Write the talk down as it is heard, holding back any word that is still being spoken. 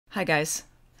Hi guys.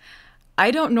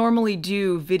 I don't normally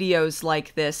do videos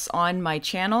like this on my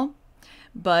channel,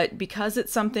 but because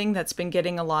it's something that's been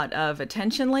getting a lot of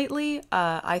attention lately,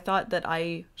 I thought that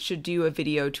I should do a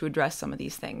video to address some of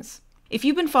these things. If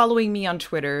you've been following me on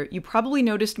Twitter, you probably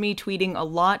noticed me tweeting a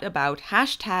lot about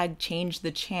hashtag change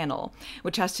the channel,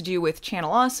 which has to do with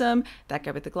Channel Awesome, That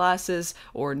Guy with the Glasses,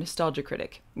 or Nostalgia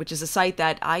Critic, which is a site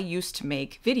that I used to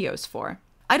make videos for.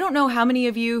 I don't know how many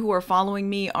of you who are following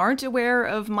me aren't aware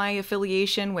of my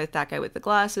affiliation with That Guy with the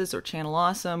Glasses or Channel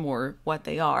Awesome or what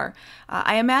they are.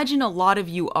 I imagine a lot of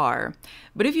you are,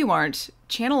 but if you aren't,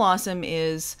 Channel Awesome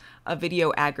is a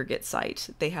video aggregate site.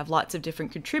 They have lots of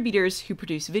different contributors who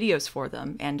produce videos for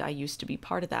them, and I used to be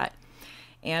part of that.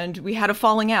 And we had a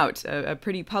falling out, a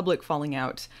pretty public falling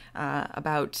out,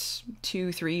 about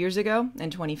 2-3 years ago in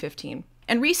 2015.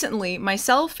 And recently,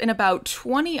 myself and about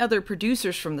 20 other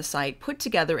producers from the site put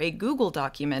together a Google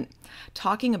document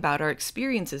talking about our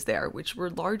experiences there, which were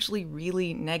largely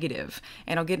really negative,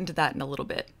 and I'll get into that in a little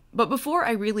bit. But before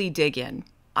I really dig in,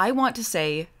 I want to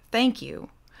say thank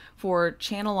you for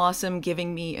Channel Awesome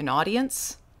giving me an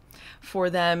audience, for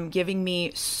them giving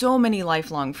me so many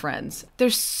lifelong friends.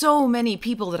 There's so many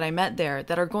people that I met there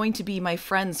that are going to be my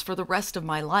friends for the rest of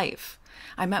my life.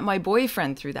 I met my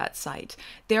boyfriend through that site.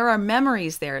 There are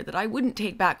memories there that I wouldn't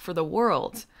take back for the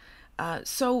world.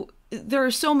 So there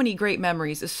are so many great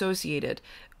memories associated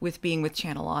with being with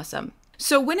Channel Awesome.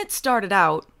 So when it started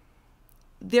out,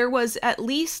 there was at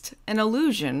least an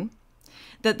illusion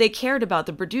that they cared about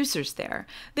the producers there.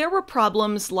 There were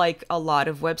problems like a lot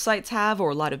of websites have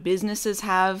or a lot of businesses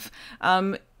have.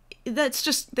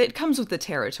 It comes with the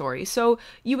territory. So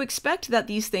you expect that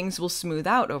these things will smooth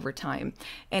out over time.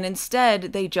 And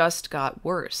instead, they just got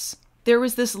worse. There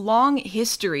was this long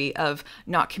history of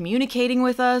not communicating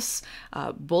with us,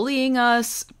 bullying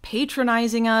us,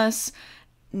 patronizing us,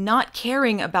 not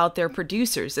caring about their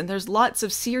producers. And there's lots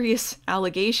of serious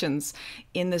allegations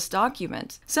in this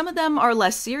document. Some of them are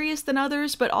less serious than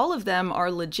others, but all of them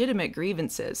are legitimate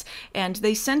grievances. And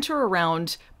they center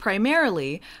around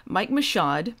primarily Mike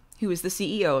Mashad, who is the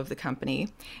CEO of the company,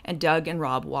 and Doug and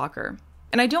Rob Walker.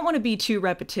 And I don't want to be too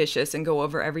repetitious and go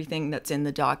over everything that's in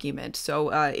the document. So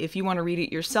if you want to read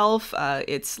it yourself,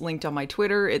 it's linked on my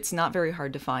Twitter. It's not very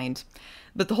hard to find.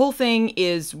 But the whole thing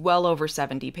is well over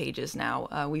 70 pages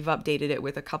now. We've updated it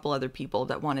with a couple other people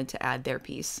that wanted to add their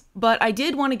piece. But I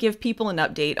did want to give people an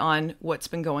update on what's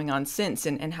been going on since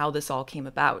and how this all came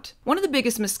about. One of the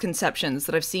biggest misconceptions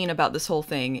that I've seen about this whole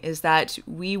thing is that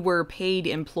we were paid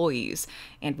employees,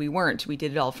 and we weren't. We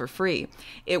did it all for free.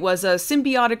 It was a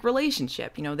symbiotic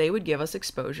relationship. You know, they would give us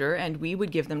exposure and we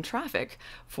would give them traffic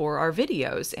for our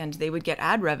videos, and they would get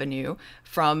ad revenue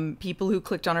from people who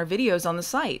clicked on our videos on the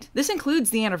site. This includes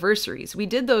the anniversaries. We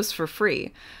did those for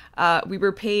free. We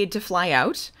were paid to fly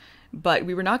out, but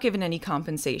we were not given any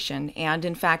compensation. And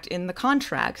in fact, in the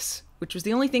contracts, which was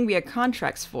the only thing we had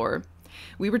contracts for,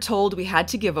 we were told we had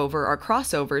to give over our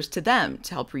crossovers to them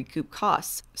to help recoup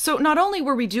costs. So not only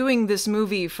were we doing this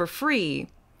movie for free,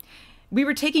 we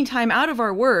were taking time out of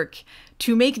our work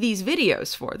to make these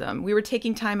videos for them. We were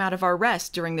taking time out of our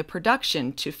rest during the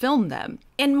production to film them.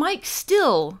 And Mike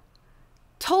still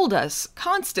told us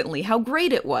constantly how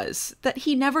great it was that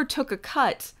he never took a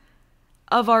cut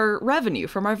of our revenue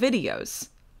from our videos.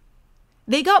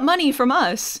 They got money from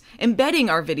us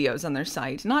embedding our videos on their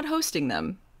site, not hosting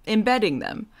them, embedding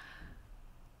them.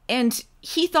 And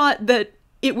he thought that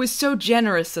it was so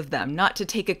generous of them not to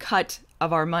take a cut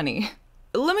of our money.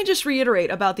 Let me just reiterate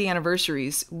about the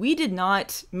anniversaries. We did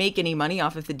not make any money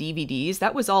off of the DVDs.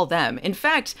 That was all them. In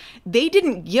fact, they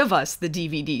didn't give us the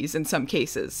DVDs in some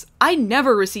cases. I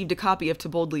never received a copy of To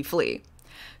Boldly Flee.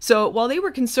 So while they were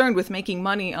concerned with making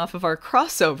money off of our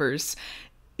crossovers,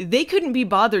 they couldn't be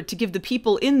bothered to give the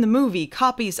people in the movie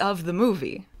copies of the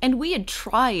movie. And we had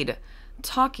tried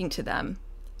talking to them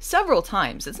several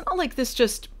times. It's not like this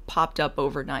just popped up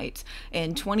overnight.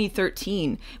 In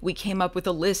 2013, we came up with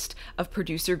a list of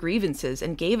producer grievances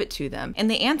and gave it to them. And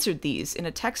they answered these in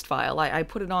a text file. I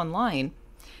put it online.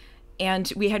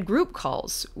 And we had group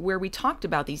calls where we talked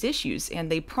about these issues,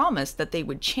 and they promised that they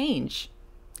would change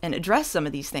and address some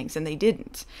of these things, and they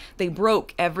didn't. They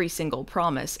broke every single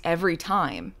promise every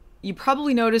time. You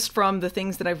probably noticed from the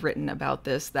things that I've written about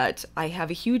this that I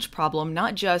have a huge problem,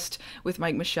 not just with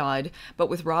Mike Mashad, but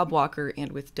with Rob Walker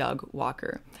and with Doug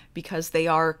Walker, because they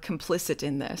are complicit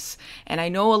in this. And I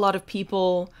know a lot of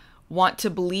people want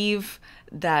to believe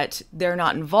that they're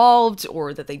not involved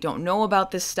or that they don't know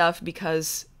about this stuff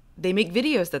because they make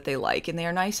videos that they like and they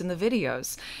are nice in the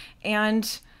videos.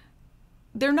 And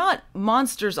they're not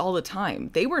monsters all the time.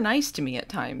 They were nice to me at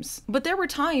times. But there were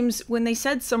times when they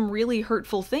said some really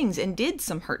hurtful things and did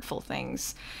some hurtful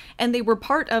things. And they were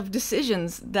part of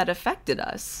decisions that affected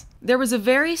us. There was a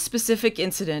very specific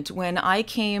incident when I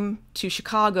came to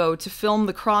Chicago to film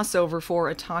the crossover for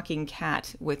A Talking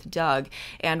Cat with Doug.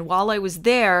 And while I was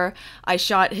there, I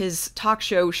shot his talk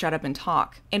show, Shut Up and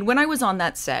Talk. And when I was on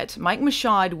that set, Mike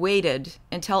Michaud waited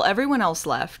until everyone else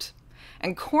left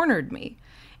and cornered me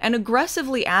and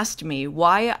aggressively asked me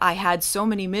why I had so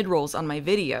many mid-rolls on my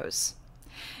videos.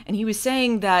 And he was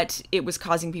saying that it was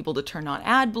causing people to turn on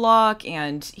ad block,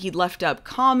 and he'd left up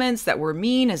comments that were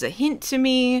mean as a hint to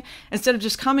me, instead of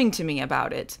just coming to me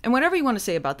about it. And whatever you want to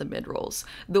say about the mid-rolls,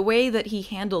 the way that he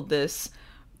handled this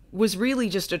was really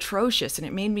just atrocious, and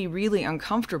it made me really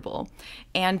uncomfortable.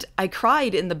 And I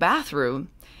cried in the bathroom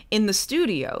in the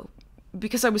studio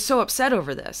because I was so upset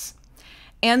over this.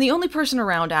 And the only person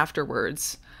around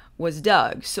afterwards was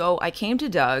Doug. So I came to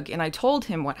Doug and I told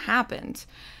him what happened.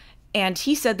 And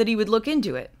he said that he would look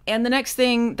into it. And the next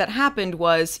thing that happened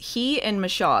was he and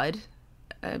Michaud,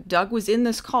 Doug was in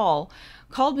this call,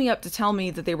 called me up to tell me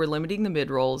that they were limiting the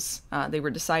mid-rolls. They were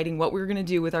deciding what we were going to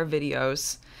do with our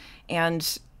videos.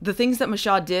 And the things that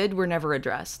Michaud did were never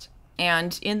addressed.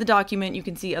 And in the document, you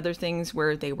can see other things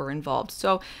where they were involved.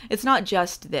 So it's not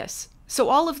just this. So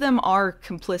all of them are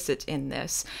complicit in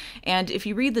this. And if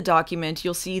you read the document,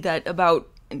 you'll see that about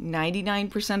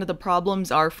 99% of the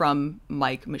problems are from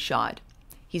Mike Michaud.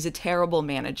 He's a terrible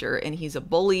manager, and he's a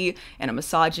bully and a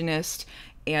misogynist,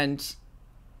 and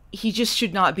he just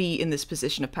should not be in this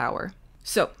position of power.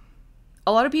 So,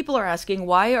 a lot of people are asking,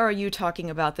 why are you talking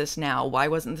about this now? Why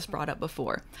wasn't this brought up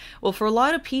before? Well, for a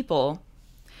lot of people,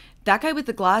 that guy with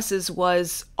the glasses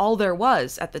was all there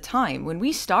was at the time. When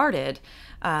we started,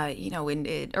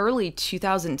 in early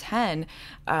 2010,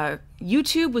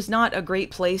 YouTube was not a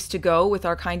great place to go with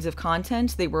our kinds of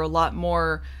content. They were a lot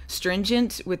more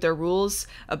stringent with their rules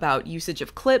about usage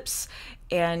of clips,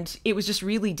 and it was just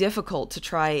really difficult to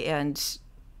try and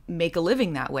make a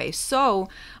living that way. So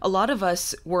a lot of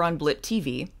us were on Blip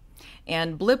TV,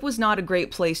 and Blip was not a great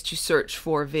place to search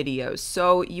for videos.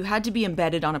 So you had to be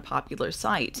embedded on a popular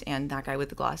site, and that guy with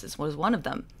the glasses was one of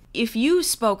them. If you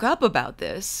spoke up about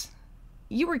this,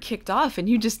 you were kicked off and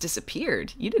you just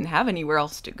disappeared. You didn't have anywhere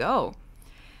else to go.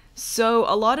 So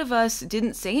a lot of us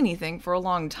didn't say anything for a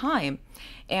long time.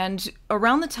 And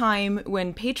around the time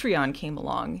when Patreon came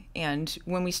along and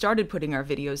when we started putting our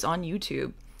videos on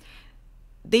YouTube,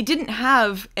 they didn't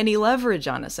have any leverage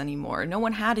on us anymore. No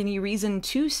one had any reason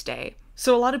to stay.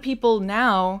 So a lot of people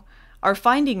now are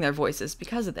finding their voices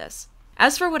because of this.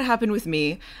 As for what happened with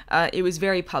me, it was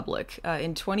very public.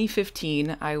 In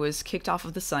 2015, I was kicked off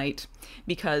of the site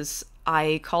because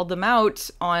I called them out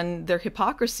on their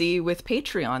hypocrisy with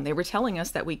Patreon. They were telling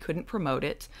us that we couldn't promote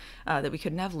it, that we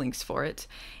couldn't have links for it,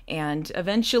 and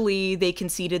eventually they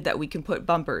conceded that we can put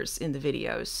bumpers in the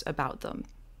videos about them.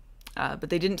 But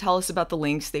they didn't tell us about the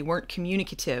links. They weren't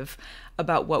communicative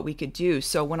about what we could do.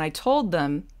 So when I told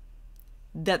them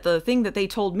that the thing that they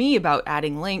told me about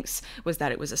adding links was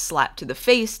that it was a slap to the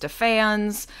face to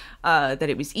fans, that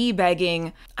it was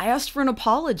e-begging, I asked for an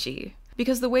apology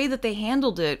because the way that they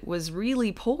handled it was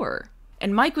really poor.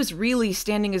 And Mike was really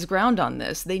standing his ground on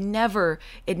this. They never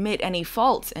admit any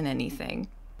fault in anything.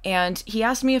 And he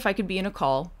asked me if I could be in a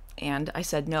call, and I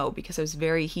said no because I was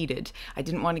very heated. I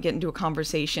didn't want to get into a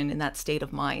conversation in that state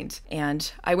of mind. And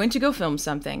I went to go film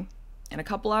something. And a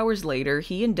couple hours later,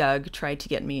 he and Doug tried to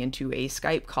get me into a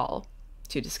Skype call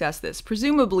to discuss this,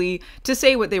 presumably to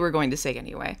say what they were going to say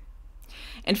anyway.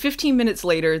 And 15 minutes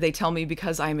later, they tell me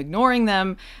because I'm ignoring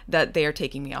them that they are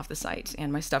taking me off the site,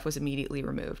 and my stuff was immediately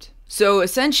removed. So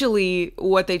essentially,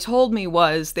 what they told me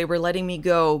was they were letting me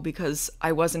go because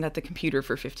I wasn't at the computer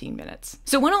for 15 minutes.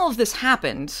 So when all of this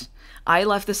happened, I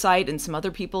left the site and some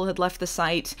other people had left the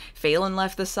site, Phelan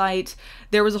left the site,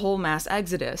 there was a whole mass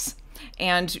exodus.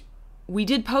 And we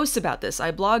did posts about this.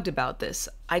 I blogged about this.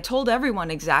 I told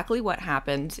everyone exactly what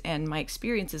happened and my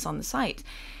experiences on the site.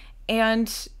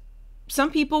 And some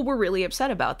people were really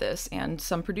upset about this, and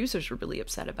some producers were really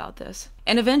upset about this.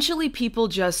 And eventually people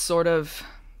just sort of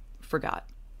forgot.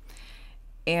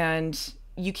 And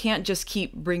you can't just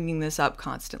keep bringing this up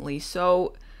constantly.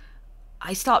 So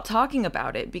I stopped talking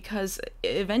about it because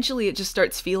eventually it just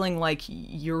starts feeling like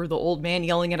you're the old man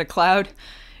yelling at a cloud.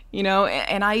 You know,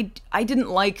 and I didn't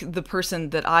like the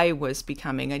person that I was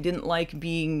becoming. I didn't like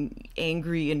being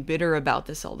angry and bitter about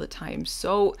this all the time.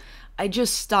 So I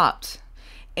just stopped.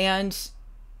 And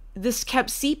this kept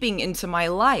seeping into my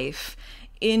life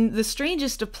in the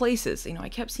strangest of places. You know, I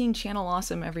kept seeing Channel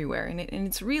Awesome everywhere. And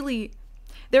it's really,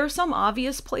 There are some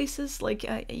obvious places, like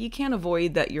you can't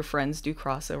avoid that your friends do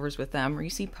crossovers with them or you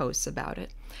see posts about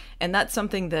it. And that's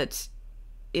something that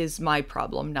is my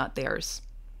problem, not theirs.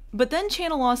 But then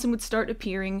Channel Awesome would start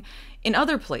appearing in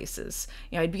other places.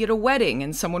 I'd be at a wedding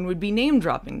and someone would be name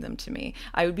dropping them to me.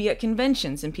 I would be at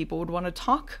conventions and people would want to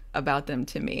talk about them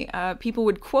to me. People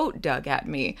would quote Doug at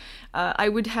me. I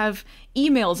would have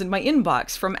emails in my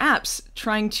inbox from apps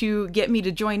trying to get me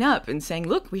to join up and saying,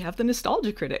 look, we have the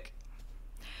Nostalgia Critic.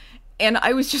 And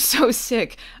I was just so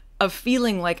sick of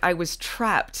feeling like I was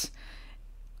trapped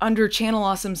under Channel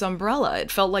Awesome's umbrella. It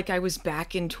felt like I was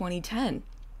back in 2010.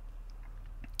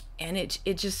 And it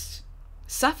just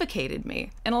suffocated me.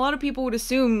 And a lot of people would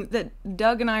assume that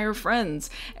Doug and I are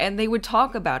friends, and they would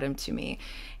talk about him to me.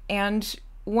 And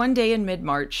one day in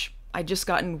mid-March, I'd just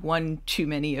gotten one too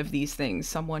many of these things.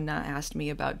 Someone asked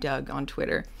me about Doug on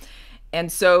Twitter.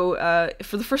 And so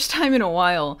for the first time in a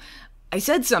while, I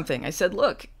said something. I said,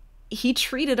 look, he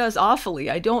treated us awfully.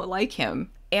 I don't like him.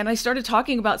 And I started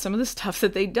talking about some of the stuff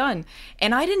that they'd done.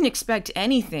 And I didn't expect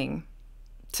anything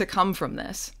to come from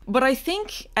this. But I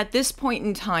think at this point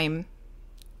in time,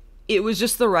 it was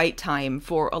just the right time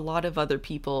for a lot of other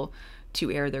people to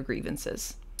air their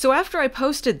grievances. So after I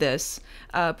posted this,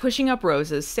 Pushing Up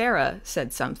Roses, Sarah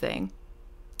said something.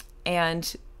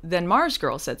 And then Mars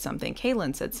Girl said something.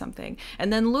 Kaylin said something.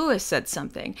 And then Lewis said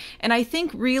something. And I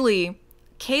think really,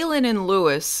 Kaylin and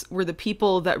Lewis were the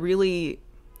people that really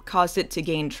caused it to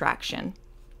gain traction.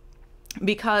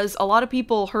 Because a lot of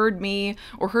people heard me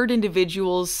or heard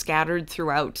individuals scattered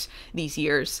throughout these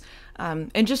years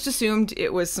and just assumed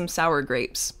it was some sour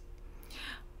grapes.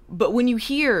 But when you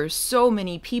hear so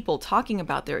many people talking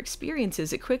about their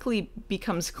experiences, it quickly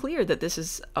becomes clear that this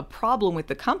is a problem with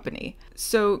the company.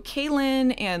 So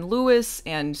Kaylin and Lewis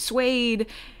and Suede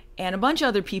and a bunch of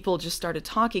other people just started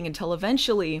talking until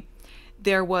eventually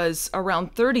there was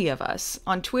around 30 of us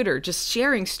on Twitter just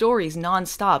sharing stories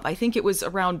nonstop. I think it was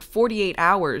around 48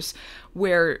 hours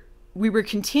where we were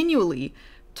continually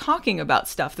talking about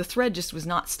stuff. The thread just was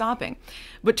not stopping.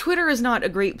 But Twitter is not a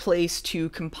great place to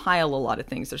compile a lot of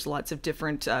things. There's lots of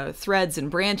different threads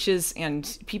and branches,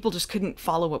 and people just couldn't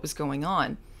follow what was going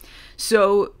on.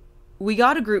 So we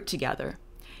got a group together,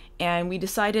 and we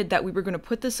decided that we were going to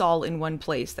put this all in one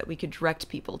place that we could direct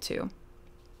people to.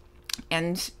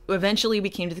 And eventually we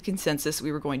came to the consensus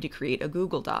we were going to create a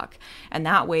Google Doc. And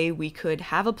that way we could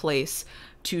have a place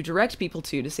to direct people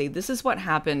to say, this is what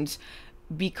happened.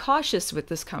 Be cautious with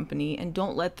this company and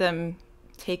don't let them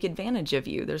take advantage of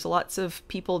you. There's lots of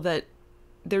people that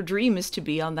their dream is to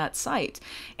be on that site.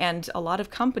 And a lot of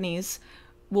companies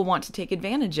will want to take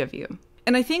advantage of you.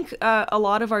 And I think a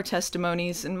lot of our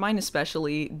testimonies, and mine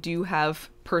especially, do have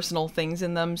personal things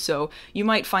in them. So you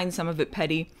might find some of it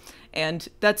petty. And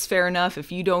that's fair enough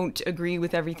if you don't agree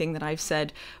with everything that I've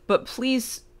said. But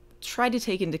please try to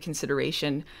take into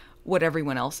consideration what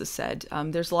everyone else has said.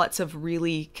 There's lots of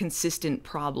really consistent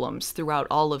problems throughout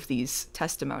all of these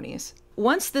testimonies.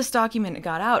 Once this document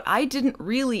got out, I didn't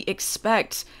really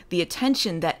expect the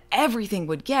attention that everything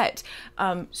would get.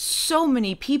 So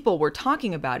many people were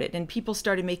talking about it, and people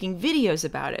started making videos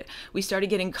about it. We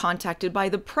started getting contacted by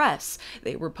the press.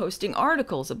 They were posting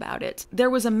articles about it. There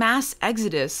was a mass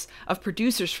exodus of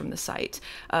producers from the site.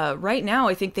 Right now,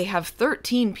 I think they have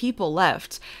 13 people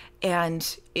left,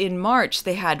 and in March,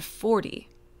 they had 40.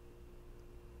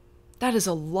 That is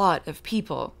a lot of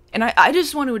people. And I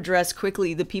just want to address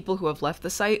quickly the people who have left the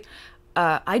site.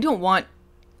 I don't want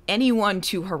anyone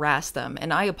to harass them,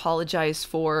 and I apologize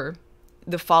for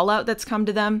the fallout that's come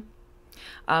to them.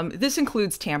 This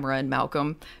includes Tamara and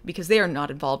Malcolm, because they are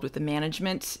not involved with the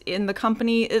management in the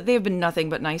company. They have been nothing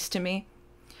but nice to me.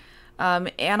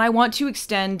 And I want to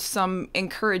extend some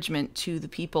encouragement to the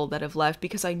people that have left,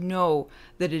 because I know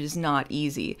that it is not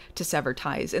easy to sever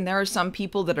ties. And there are some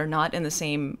people that are not in the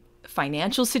same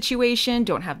financial situation,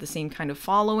 don't have the same kind of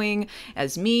following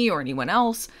as me or anyone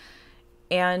else.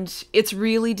 And it's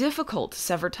really difficult to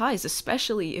sever ties,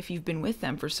 especially if you've been with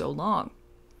them for so long.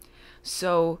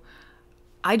 So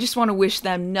I just want to wish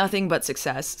them nothing but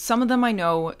success. Some of them I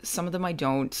know, some of them I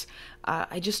don't.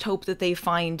 I just hope that they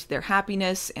find their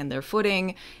happiness and their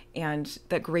footing, and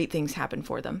that great things happen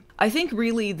for them. I think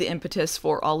really the impetus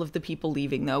for all of the people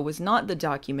leaving, though, was not the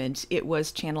document, it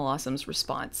was Channel Awesome's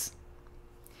response.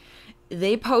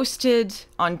 They posted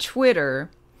on Twitter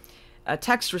a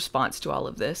text response to all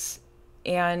of this,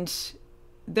 and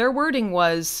their wording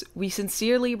was, "We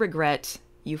sincerely regret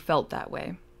you felt that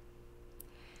way."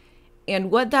 And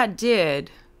what that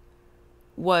did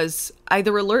was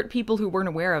either alert people who weren't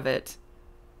aware of it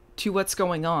to what's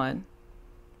going on,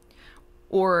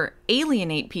 or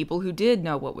alienate people who did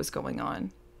know what was going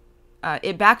on.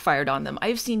 it backfired on them.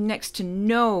 I've seen next to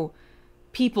no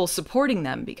people supporting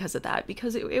them because of that,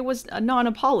 because it was a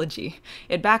non-apology.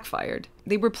 It backfired.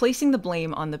 They were placing the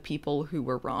blame on the people who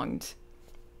were wronged.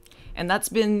 And that's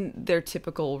been their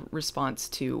typical response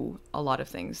to a lot of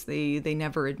things. They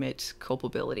never admit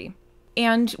culpability.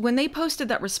 And when they posted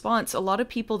that response, a lot of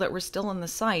people that were still on the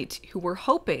site who were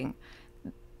hoping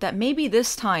that maybe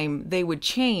this time they would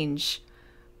change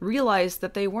realized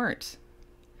that they weren't.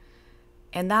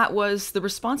 And that was the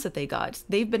response that they got.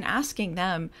 They've been asking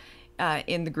them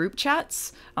in the group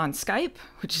chats on Skype,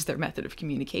 which is their method of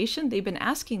communication, they've been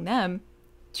asking them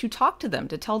to talk to them,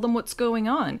 to tell them what's going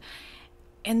on.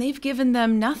 And they've given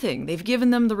them nothing. They've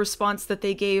given them the response that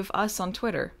they gave us on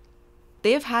Twitter.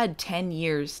 They have had 10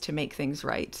 years to make things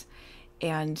right.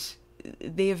 And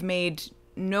they have made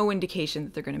no indication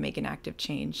that they're going to make an active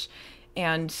change.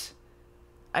 And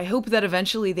I hope that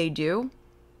eventually they do.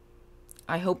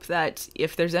 I hope that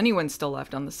if there's anyone still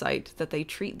left on the site, that they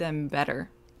treat them better.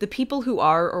 The people who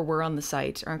are or were on the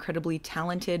site are incredibly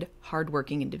talented,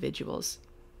 hardworking individuals.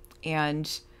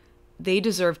 And they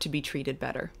deserve to be treated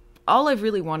better. All I've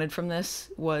really wanted from this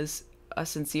was a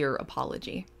sincere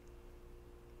apology.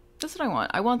 That's what I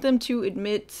want. I want them to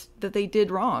admit that they did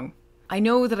wrong. I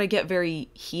know that I get very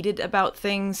heated about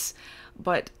things,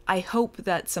 but I hope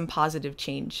that some positive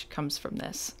change comes from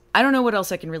this. I don't know what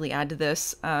else I can really add to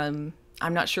this. I'm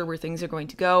not sure where things are going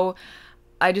to go.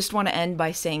 I just want to end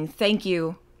by saying thank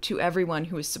you to everyone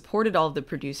who has supported all of the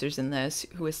producers in this,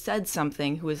 who has said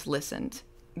something, who has listened.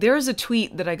 There is a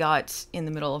tweet that I got in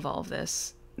the middle of all of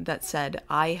this that said,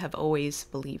 "I have always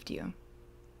believed you."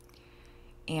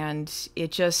 And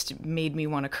it just made me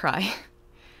want to cry.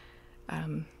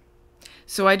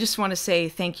 So I just want to say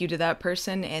thank you to that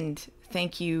person, and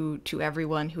thank you to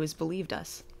everyone who has believed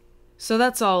us. So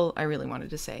that's all I really wanted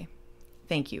to say.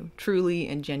 Thank you. Truly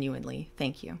and genuinely,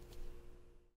 thank you.